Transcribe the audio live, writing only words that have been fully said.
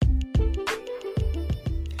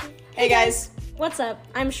Hey guys. What's up?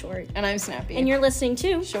 I'm Short. And I'm Snappy. And you're listening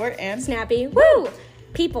to Short and Snappy. Woo!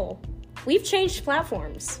 People, we've changed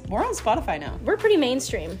platforms. We're on Spotify now. We're pretty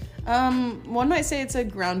mainstream. One might say it's a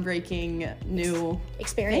groundbreaking new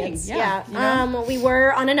experience. thing. Yeah. You know? We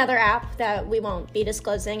were on another app that we won't be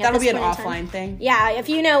disclosing. That'll be an point in offline thing. Yeah, if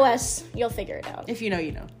you know us, you'll figure it out. If you know,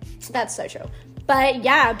 you know. That's so true. But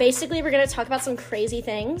yeah, basically we're going to talk about some crazy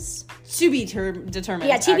things. To be determined.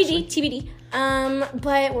 Yeah, TBD, actually. TBD.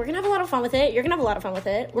 But we're going to have a lot of fun with it. You're going to have a lot of fun with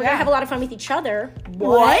it. We're going to have a lot of fun with each other.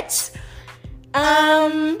 What?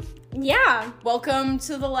 Yeah. Welcome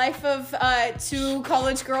to the life of two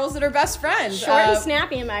college girls that are best friends. Short and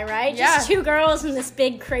snappy, am I right? Yeah. Just two girls in this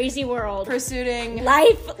big, crazy world. Pursuing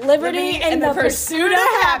life, liberty, and the pursuit of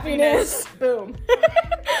happiness. Boom.